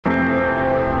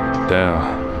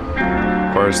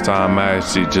Damn. First time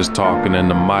actually just talking in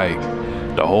the mic.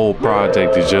 The whole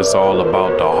project is just all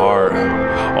about the heart.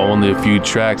 Only a few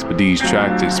tracks, but these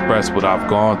tracks express what I've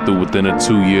gone through within a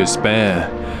 2-year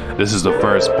span. This is the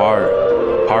first part.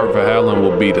 Hart Verhalen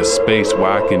will be the space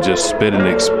where I can just spit and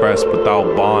express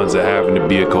without bonds of having to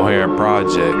be a coherent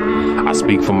project. I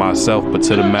speak for myself, but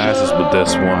to the masses with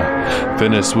this one.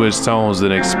 Finna switch tones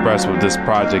and express what this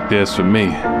project is for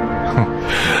me.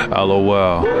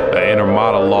 LOL, an inner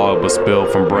monologue but spilled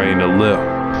from brain to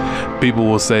lip. People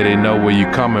will say they know where you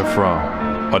coming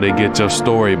from, or they get your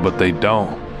story, but they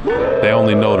don't. They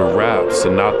only know the raps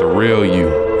and not the real you.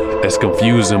 It's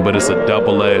confusing, but it's a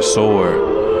double-edged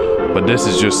sword. But this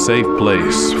is your safe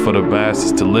place for the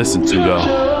masses to listen to,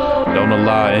 though. Don't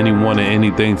allow anyone or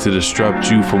anything to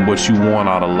disrupt you from what you want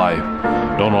out of life.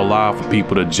 Don't allow for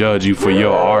people to judge you for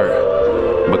your art.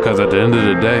 Because at the end of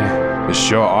the day, it's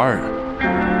your art.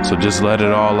 So just let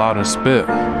it all out and spit.